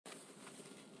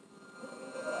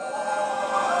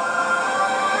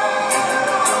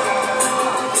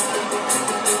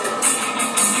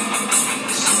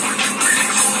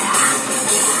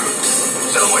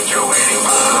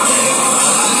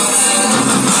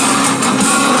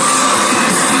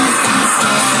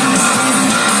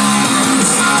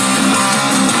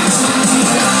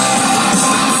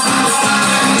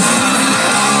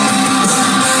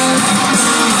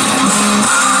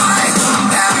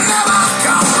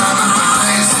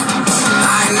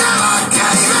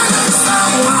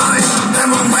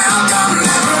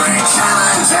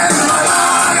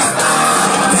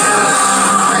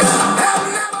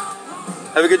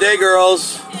good day,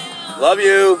 girls. Love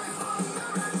you.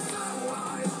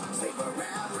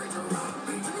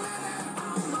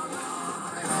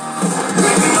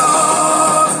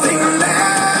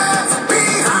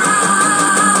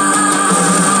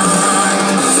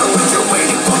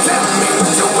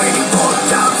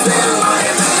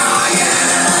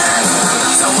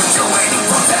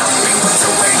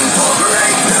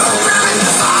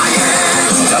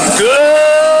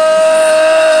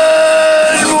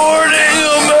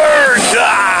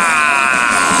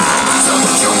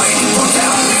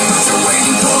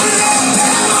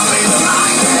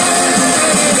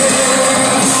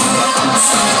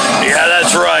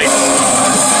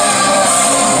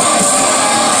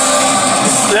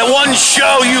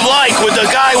 Show you like with the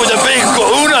guy with the big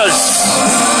kahunas.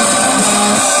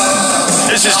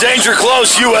 This is Danger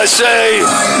Close USA,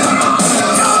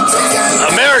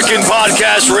 American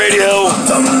Podcast Radio,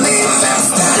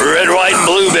 red, white, and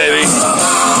blue, baby.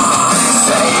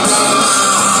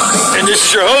 And this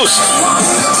is your host,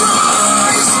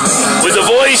 with the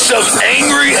voice of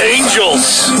angry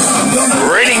angels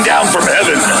raining down from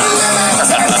heaven,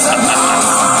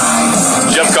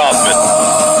 Jeff Kaufman.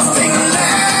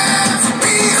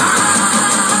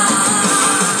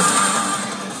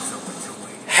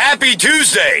 Happy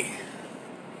Tuesday.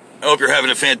 I hope you're having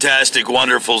a fantastic,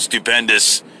 wonderful,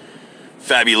 stupendous,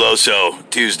 fabuloso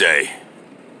Tuesday.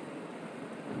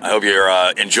 I hope you're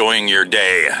enjoying your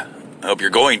day. I hope you're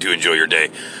going to enjoy your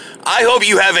day. I hope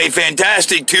you have a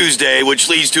fantastic Tuesday, which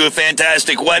leads to a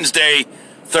fantastic Wednesday,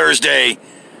 Thursday,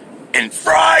 and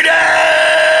Friday.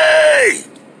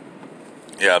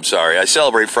 Yeah, I'm sorry. I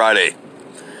celebrate Friday.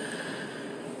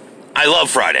 I love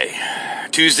Friday.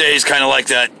 Tuesday is kind of like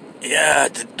that. Yeah,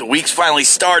 the week's finally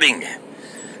starting.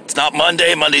 It's not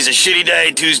Monday. Monday's a shitty day.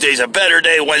 Tuesday's a better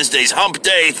day. Wednesday's hump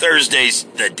day. Thursday's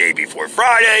the day before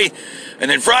Friday.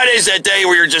 And then Friday's that day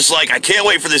where you're just like, I can't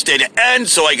wait for this day to end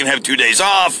so I can have 2 days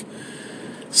off.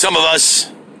 Some of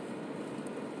us,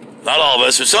 not all of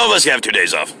us, but some of us have 2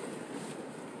 days off.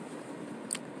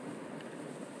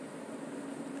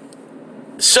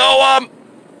 So,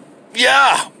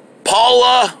 yeah,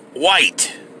 Paula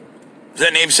White. Does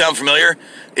that name sound familiar?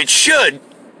 It should.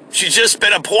 She's just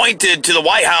been appointed to the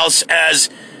White House as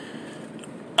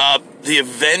the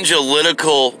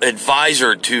evangelical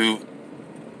advisor to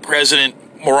President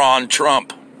Moron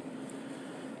Trump.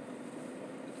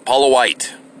 Paula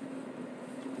White.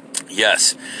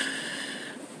 Yes.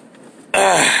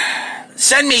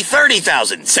 Send me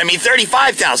 $30,000. Send me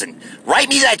 $35,000. Write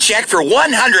me that check for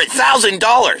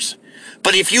 $100,000.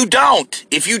 But if you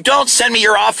don't send me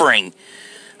your offering,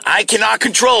 I cannot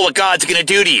control what God's going to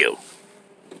do to you.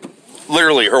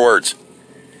 Literally, her words.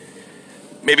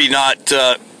 Maybe not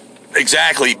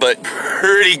exactly, but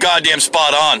pretty goddamn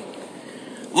spot on.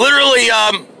 Literally,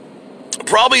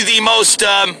 probably the most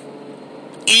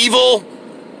evil,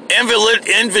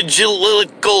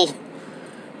 evangelical,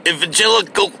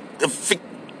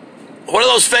 one of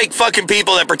those fake fucking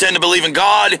people that pretend to believe in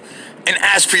God and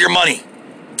ask for your money.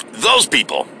 Those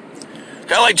people.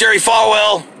 Kind of like Jerry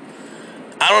Falwell.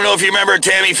 I don't know if you remember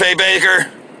Tammy Faye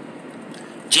Baker.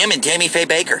 Jim and Tammy Faye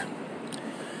Baker.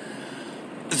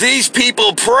 These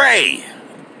people prey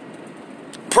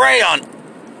on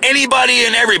anybody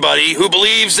and everybody who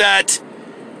believes that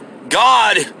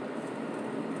God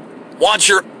wants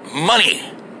your money.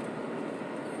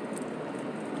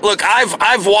 Look,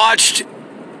 I've watched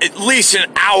at least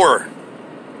an hour.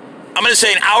 I'm going to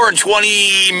say an hour and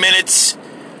 20 minutes,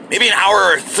 maybe an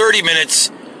hour or 30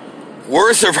 minutes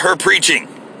worth of her preaching.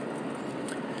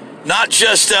 Not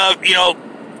just,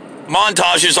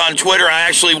 montages on Twitter. I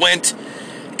actually went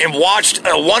and watched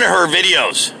one of her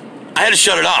videos. I had to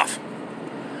shut it off.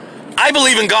 I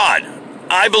believe in God.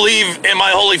 I believe in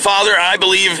my Holy Father. I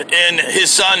believe in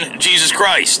His Son, Jesus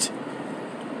Christ.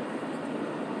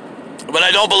 But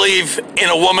I don't believe in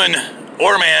a woman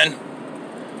or a man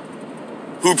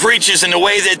who preaches in the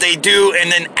way that they do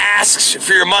and then asks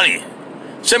for your money.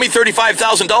 Send me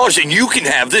 $35,000 and you can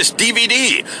have this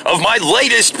DVD of my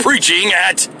latest preaching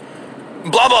at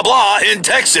blah, blah, blah in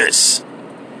Texas.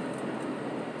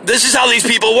 This is how these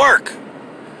people work.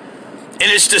 And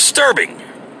it's disturbing.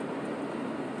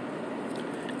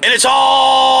 And it's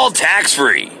all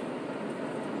tax-free.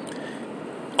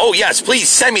 Oh, yes, please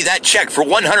send me that check for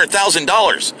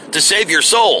 $100,000 to save your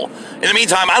soul. In the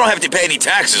meantime, I don't have to pay any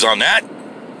taxes on that.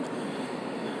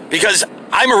 Because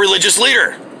I'm a religious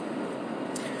leader.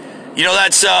 You know,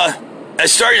 that's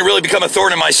starting to really become a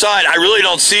thorn in my side. I really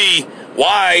don't see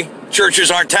why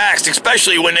churches aren't taxed,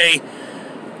 especially when they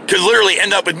could literally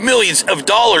end up with millions of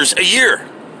dollars a year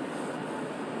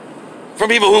from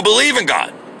people who believe in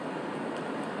God.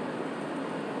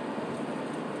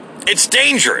 It's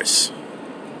dangerous.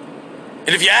 And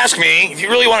if you ask me, if you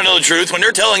really want to know the truth, when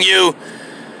they're telling you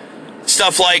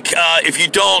stuff like, if you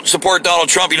don't support Donald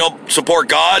Trump, you don't support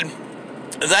God,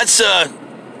 that's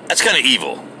kind of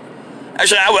evil.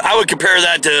 Actually, I would compare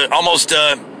that to almost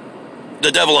the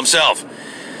devil himself.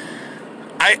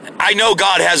 I know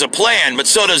God has a plan, but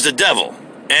so does the devil.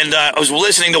 And I was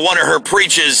listening to one of her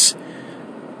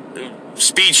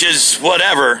speeches,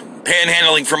 whatever,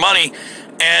 panhandling for money,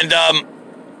 and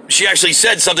she actually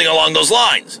said something along those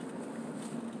lines.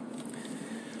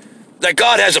 That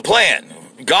God has a plan.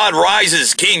 God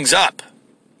rises kings up.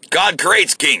 God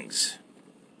creates kings.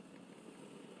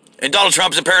 And Donald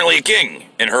Trump's apparently a king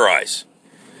in her eyes.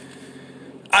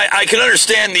 I can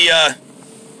understand the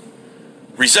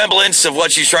resemblance of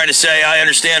what she's trying to say. I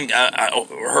understand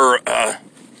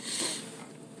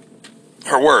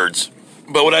her words.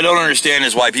 But what I don't understand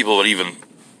is why people would even,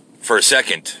 for a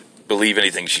second, believe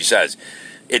anything she says.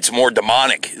 It's more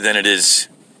demonic than it is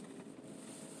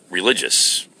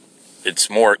religious.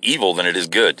 It's more evil than it is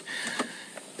good.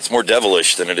 It's more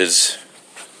devilish than it is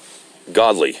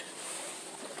godly.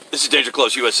 This is Danger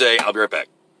Close USA. I'll be right back.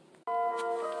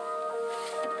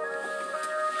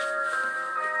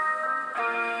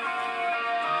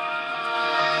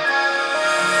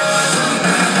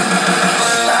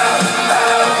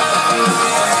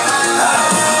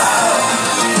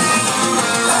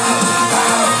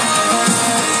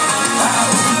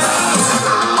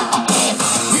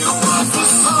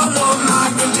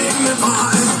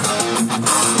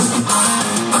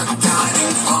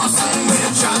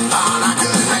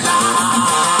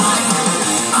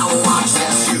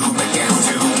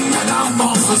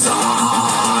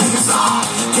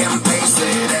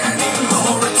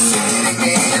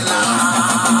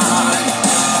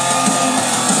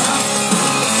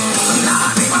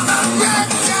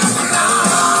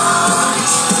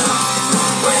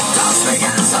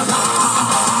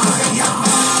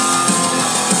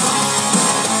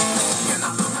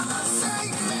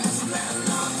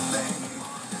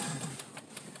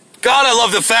 God, I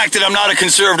love the fact that I'm not a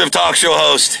conservative talk show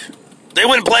host. They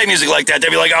wouldn't play music like that. They'd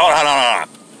be like, oh,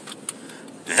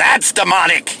 no. That's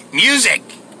demonic music.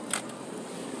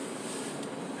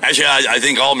 Actually, I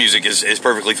think all music is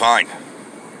perfectly fine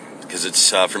because it's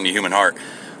from the human heart.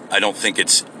 I don't think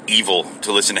it's evil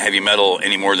to listen to heavy metal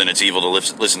any more than it's evil to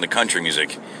listen to country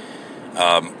music.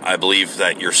 I believe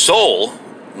that your soul,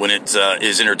 when it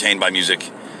is entertained by music,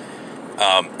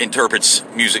 interprets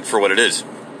music for what it is.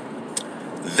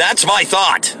 That's my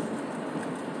thought.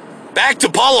 Back to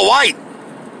Paula White.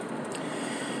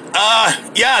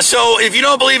 So if you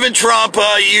don't believe in Trump,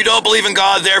 you don't believe in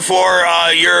God, therefore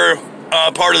you're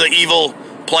part of the evil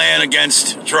plan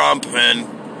against Trump and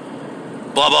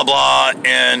blah, blah, blah,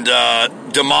 and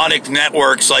demonic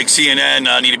networks like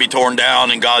CNN need to be torn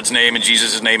down in God's name, in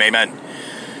Jesus' name, amen.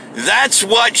 That's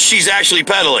what she's actually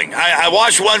peddling. I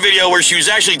watched one video where she was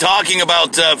actually talking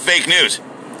about fake news.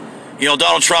 You know,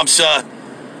 Donald Trump's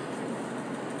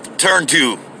turn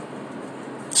to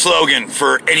slogan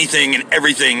for anything and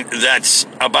everything that's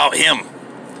about him,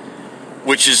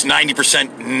 which is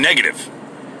 90% negative,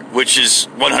 which is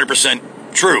 100%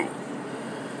 true.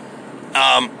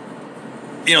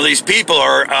 You know, these people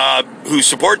are who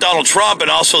support Donald Trump and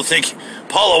also think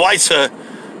Paula White's a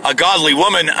godly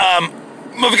woman.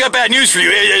 We've got bad news for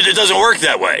you. It doesn't work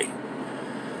that way.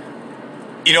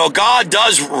 You know, God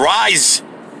does rise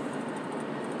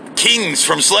kings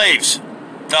from slaves.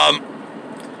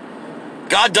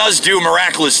 God does do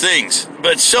miraculous things,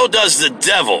 but so does the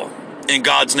devil in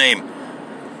God's name.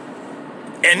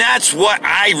 And that's what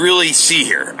I really see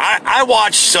here. I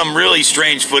watched some really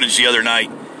strange footage the other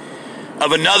night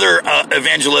of another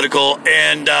evangelical,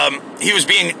 and he was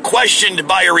being questioned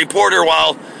by a reporter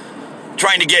while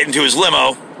trying to get into his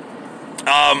limo.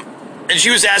 And she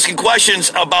was asking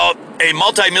questions about a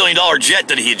multi-million-dollar jet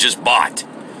that he had just bought,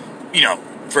 you know,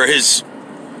 for his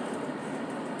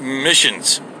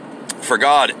missions for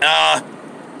God. And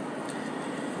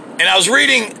I was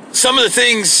reading some of the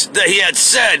things that he had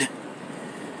said,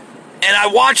 and I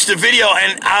watched the video,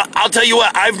 and I'll tell you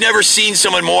what, I've never seen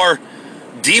someone more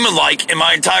demon-like in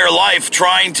my entire life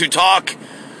trying to talk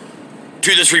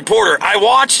to this reporter. I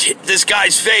watched this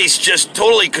guy's face just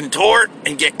totally contort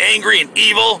and get angry and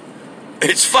evil.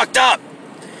 It's fucked up.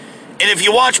 And if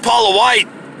you watch Paula White,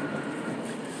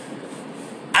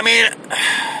 I mean,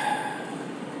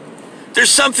 there's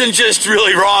something just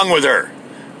really wrong with her.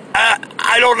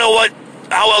 I don't know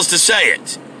how else to say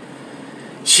it.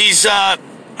 She's a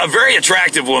very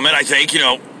attractive woman, I think, you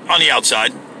know, on the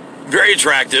outside. Very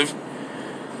attractive.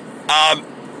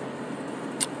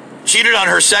 Cheated on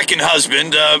her second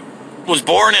husband. Was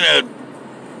born in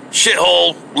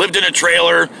shithole, lived in a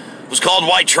trailer, was called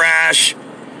white trash.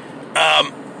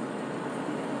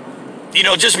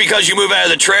 Just because you move out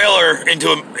of the trailer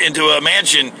into a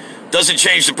mansion doesn't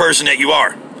change the person that you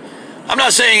are. I'm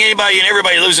not saying anybody and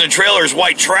everybody who lives in a trailer is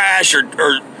white trash or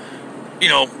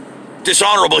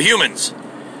dishonorable humans.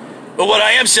 But what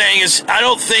I am saying is I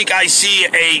don't think I see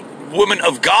a woman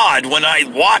of God when I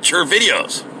watch her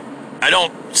videos. I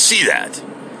don't see that.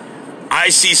 I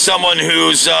see someone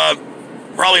who's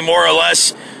probably more or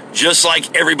less just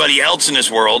like everybody else in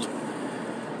this world.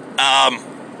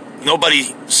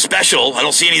 Nobody special. I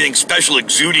don't see anything special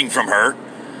exuding from her.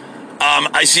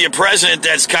 I see a president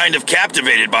that's kind of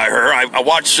captivated by her. I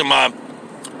watched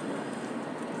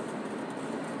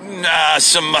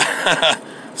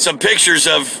some pictures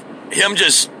of him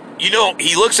just,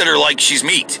 he looks at her like she's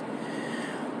meat.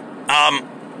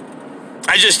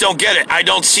 I just don't get it. I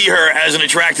don't see her as an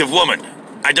attractive woman.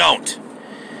 I don't.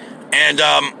 And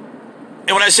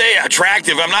when I say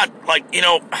attractive, I'm not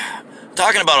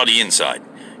talking about on the inside.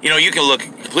 You can look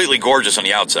completely gorgeous on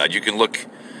the outside. You can look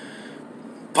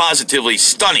positively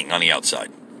stunning on the outside.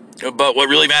 But what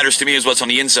really matters to me is what's on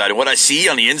the inside. And what I see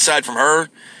on the inside from her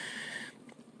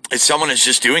is someone that's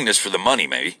just doing this for the money,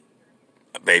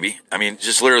 baby. I mean,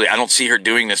 just literally, I don't see her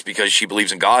doing this because she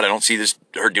believes in God. I don't see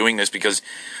her doing this because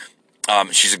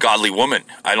she's a godly woman.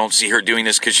 I don't see her doing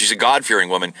this because she's a God-fearing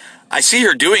woman. I see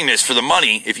her doing this for the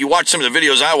money. If you watch some of the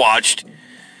videos I watched,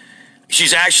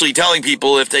 she's actually telling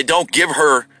people if they don't give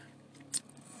her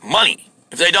money,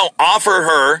 if they don't offer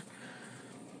her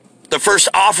the first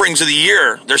offerings of the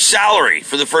year, their salary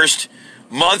for the first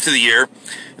month of the year,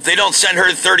 if they don't send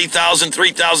her $30,000,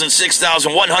 $3,000,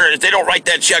 $6,000, $100,000, if they don't write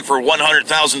that check for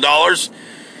 $100,000,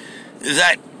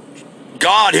 that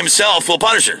God himself will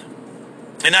punish her.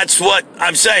 And that's what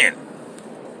I'm saying.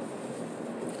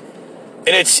 And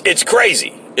it's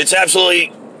crazy. It's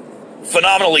absolutely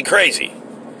phenomenally crazy.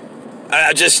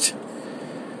 I'm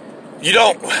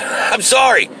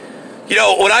sorry.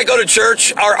 When I go to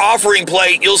church, our offering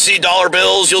plate, you'll see dollar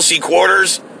bills, you'll see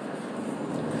quarters.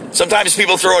 Sometimes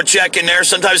people throw a check in there.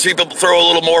 Sometimes people throw a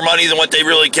little more money than what they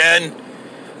really can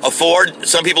afford.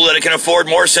 Some people that can afford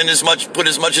more put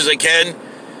as much as they can.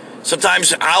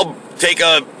 Sometimes I'll take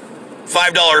a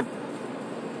 $5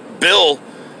 bill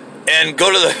and go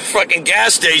to the fucking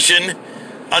gas station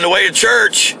on the way to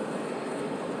church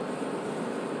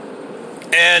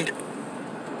and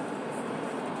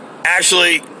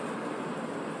actually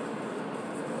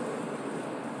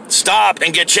stop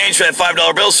and get change for that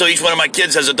 $5 bill so each one of my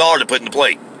kids has $1 to put in the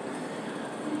plate.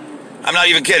 I'm not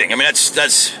even kidding. I mean,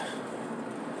 that's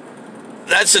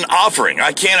an offering.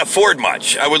 I can't afford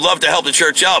much. I would love to help the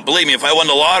church out. Believe me, if I won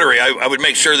the lottery, I would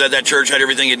make sure that church had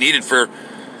everything it needed for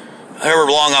however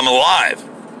long I'm alive.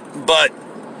 But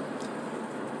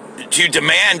to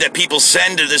demand that people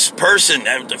send to this person,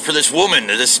 for this woman,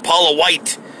 this Paula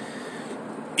White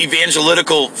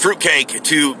evangelical fruitcake,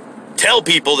 to tell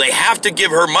people they have to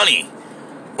give her money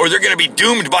or they're going to be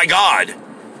doomed by God.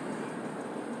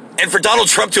 And for Donald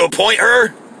Trump to appoint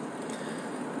her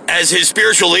as his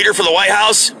spiritual leader for the White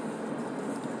House?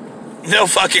 No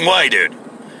fucking way, dude.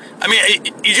 I mean,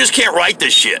 you just can't write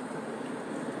this shit.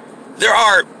 There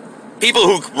are people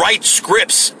who write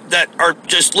scripts that are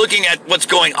just looking at what's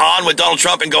going on with Donald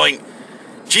Trump and going,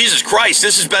 Jesus Christ,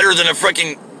 this is better than a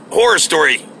freaking horror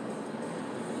story.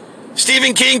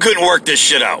 Stephen King couldn't work this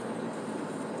shit out.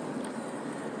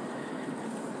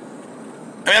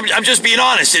 I mean, I'm just being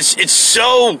honest. It's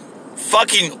so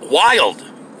fucking wild.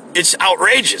 It's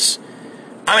outrageous.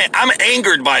 I mean, I'm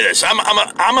angered by this.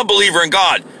 I'm a believer in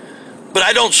God, but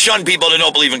I don't shun people that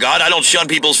don't believe in God. I don't shun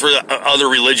people for other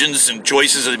religions and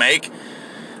choices they make.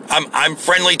 I'm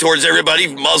friendly towards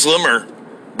everybody, Muslim or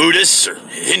Buddhist or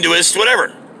Hinduist,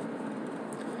 whatever.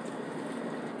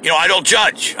 I don't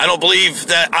judge. I don't believe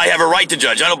that I have a right to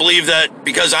judge. I don't believe that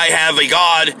because I have a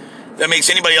God that makes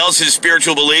anybody else's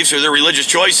spiritual beliefs or their religious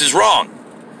choices wrong.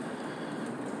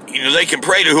 They can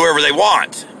pray to whoever they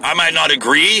want. I might not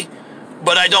agree,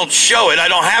 but I don't show it. I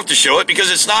don't have to show it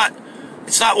because it's not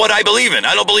what I believe in.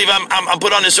 I don't believe I'm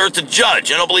put on this earth to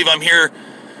judge. I don't believe I'm here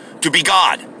to be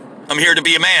God. I'm here to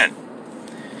be a man.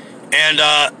 And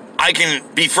I can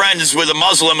be friends with a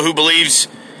Muslim who believes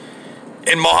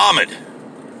in Muhammad,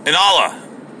 in Allah.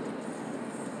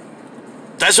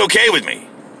 That's okay with me.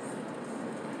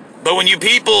 But when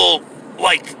people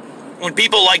like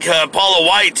Paula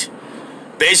White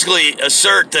basically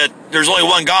assert that there's only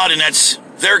one God and that's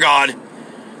their God,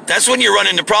 that's when you run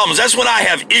into problems. That's when I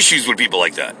have issues with people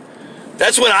like that.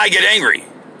 That's when I get angry.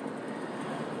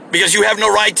 Because you have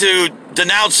no right to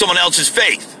denounce someone else's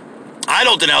faith. I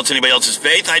don't denounce anybody else's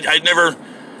faith.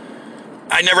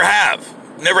 I never have.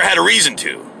 Never had a reason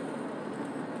to.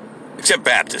 Except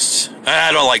Baptists.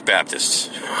 I don't like Baptists.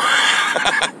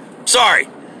 Sorry.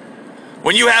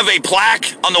 When you have a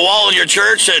plaque on the wall in your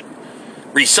church that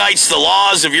recites the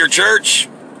laws of your church,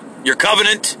 your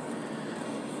covenant,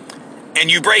 and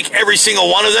you break every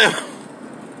single one of them,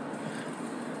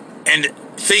 and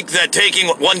think that taking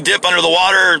one dip under the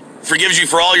water forgives you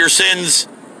for all your sins,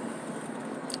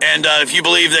 and if you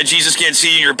believe that Jesus can't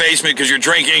see you in your basement because you're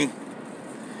drinking,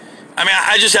 I mean,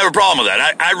 I just have a problem with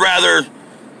that. I'd rather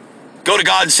go to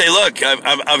God and say, look,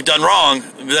 I've done wrong,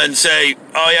 than say,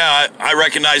 oh yeah, I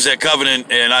recognize that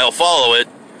covenant and I'll follow it.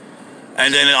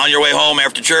 And then on your way home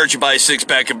after church, you buy a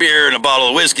 6-pack of beer and a bottle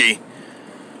of whiskey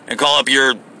and call up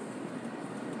your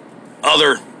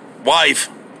other wife.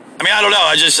 I mean, I don't know.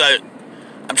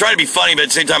 I'm trying to be funny, but at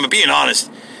the same time, I'm being honest.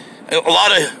 A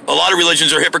lot of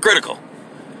religions are hypocritical.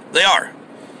 They are.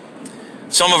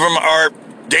 Some of them are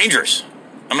dangerous.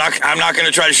 I'm not going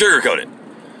to try to sugarcoat it.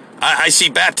 I see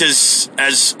Baptists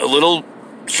as a little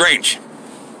strange.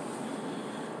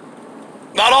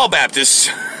 Not all Baptists.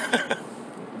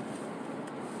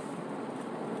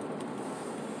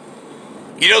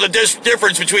 You know the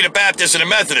difference between a Baptist and a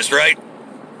Methodist, right?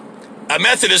 A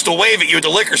Methodist will wave at you at the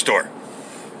liquor store.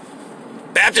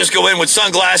 Baptists go in with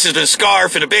sunglasses and a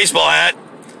scarf and a baseball hat.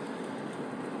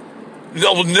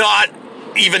 They'll not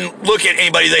even look at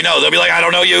anybody they know. They'll be like, I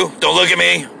don't know you. Don't look at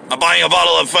me. I'm buying a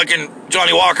bottle of fucking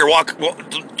Johnny Walker.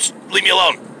 Leave me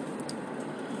alone.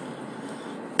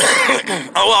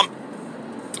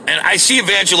 And I see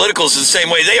evangelicals the same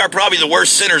way. They are probably the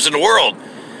worst sinners in the world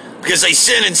because they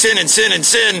sin and sin and sin and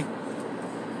sin.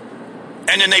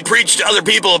 And then they preach to other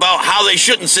people about how they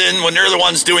shouldn't sin when they're the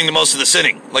ones doing the most of the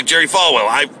sinning. Like Jerry Falwell.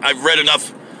 I've read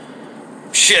enough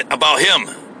shit about him.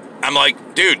 I'm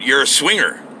like, dude, you're a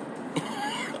swinger.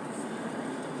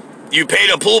 You paid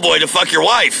a pool boy to fuck your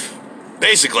wife,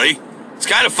 basically. It's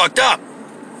kind of fucked up.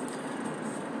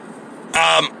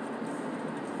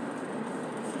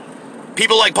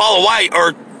 People like Paula White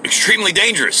are extremely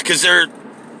dangerous because they're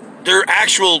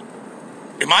actual,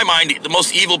 in my mind, the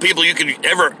most evil people you could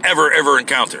ever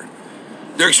encounter.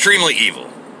 They're extremely evil.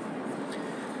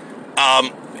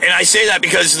 And I say that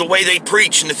because the way they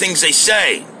preach and the things they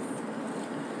say,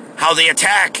 how they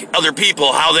attack other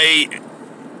people, how they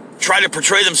try to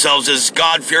portray themselves as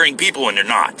God-fearing people when they're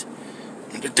not.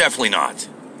 They're definitely not.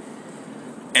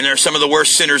 And they're some of the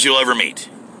worst sinners you'll ever meet.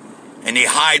 And they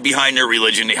hide behind their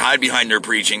religion, they hide behind their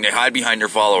preaching, they hide behind their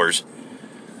followers,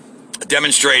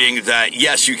 demonstrating that,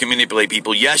 yes, you can manipulate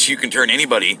people, yes, you can turn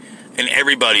anybody and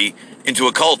everybody into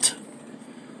a cult.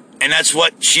 And that's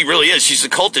what she really is. She's a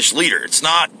cultish leader. It's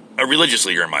not a religious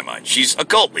leader in my mind. She's a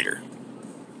cult leader.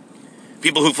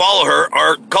 People who follow her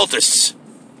are cultists.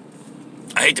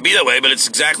 I hate to be that way, but it's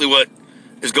exactly what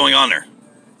is going on there.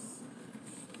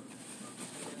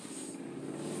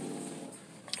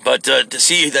 But to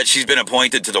see that she's been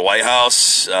appointed to the White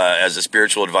House as a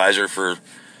spiritual advisor for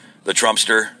the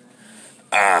Trumpster,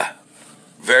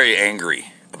 very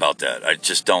angry about that. I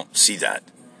just don't see that.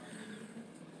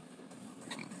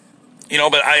 You know,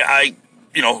 but I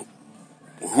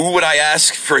who would I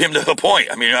ask for him to appoint?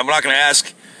 I mean, I'm not going to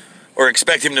ask or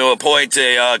expect him to appoint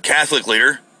a Catholic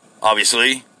leader,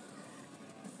 obviously.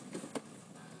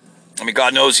 I mean,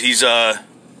 God knows he's got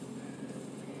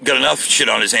enough shit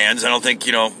on his hands. I don't think,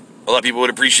 a lot of people would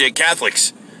appreciate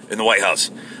Catholics in the White House.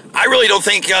 I really don't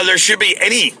think there should be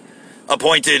any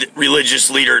appointed religious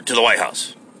leader to the White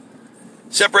House.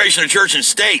 Separation of church and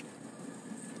state.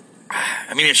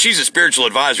 I mean, if she's a spiritual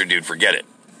advisor, dude, forget it.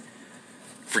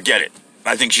 Forget it.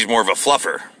 I think she's more of a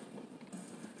fluffer.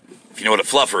 If you know what a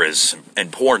fluffer is in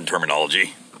porn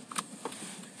terminology.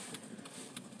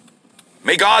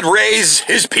 May God raise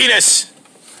his penis.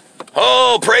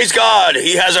 Oh, praise God.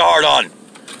 He has a heart on.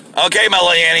 Okay,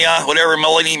 Melania, whatever,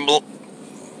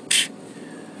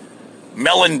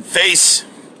 melon face.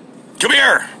 Come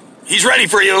here. He's ready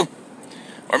for you.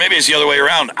 Or maybe it's the other way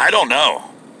around. I don't know.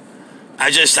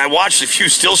 I watched a few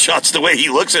still shots the way he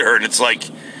looks at her, and it's like,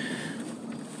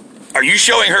 are you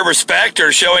showing her respect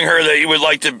or showing her that you would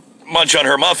like to munch on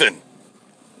her muffin?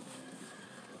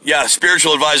 Yeah,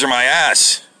 spiritual advisor my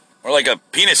ass. Or like a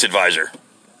penis advisor.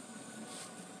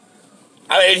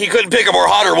 I mean, he couldn't pick a more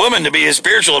hotter woman to be his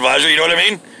spiritual advisor, you know what I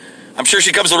mean? I'm sure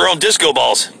she comes with her own disco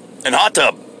balls and hot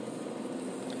tub.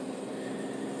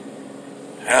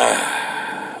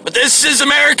 But this is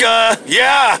America.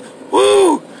 Yeah.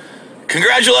 Woo.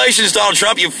 Congratulations, Donald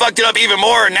Trump. You fucked it up even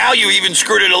more, and now you even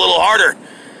screwed it a little harder.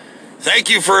 Thank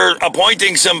you for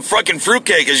appointing some fucking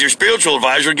fruitcake as your spiritual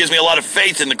advisor. It gives me a lot of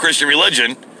faith in the Christian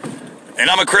religion. And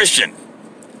I'm a Christian.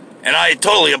 And I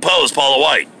totally oppose Paula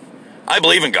White. I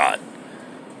believe in God.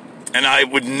 And I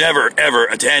would never, ever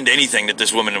attend anything that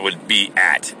this woman would be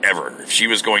at, ever. If she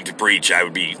was going to preach, I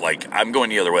would be like, I'm going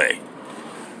the other way.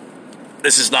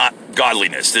 This is not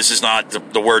godliness. This is not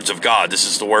the words of God. This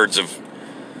is the words of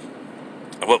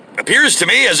what appears to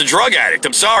me as a drug addict.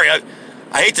 I'm sorry.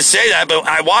 I hate to say that, but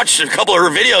I watched a couple of her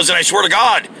videos, and I swear to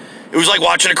God, it was like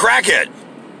watching a crackhead.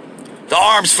 The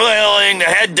arms flailing, the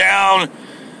head down,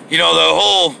 the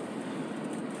whole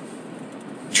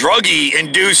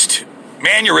druggy-induced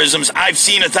mannerisms I've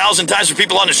seen 1,000 times for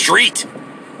people on the street.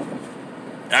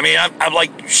 I mean, I'm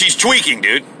like, she's tweaking,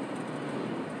 dude.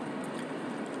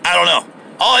 I don't know.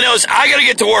 All I know is I got to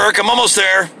get to work. I'm almost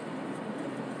there.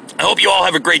 I hope you all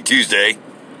have a great Tuesday.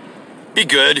 Be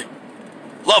good.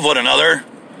 Love one another.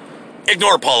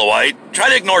 Ignore Paula White. Try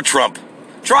to ignore Trump.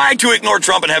 Try to ignore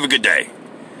Trump and have a good day.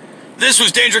 This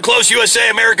was Danger Close USA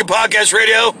American Podcast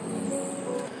Radio.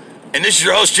 And this is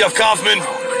your host, Jeff Kaufman.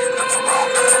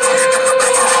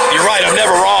 You're right, I'm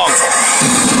never wrong.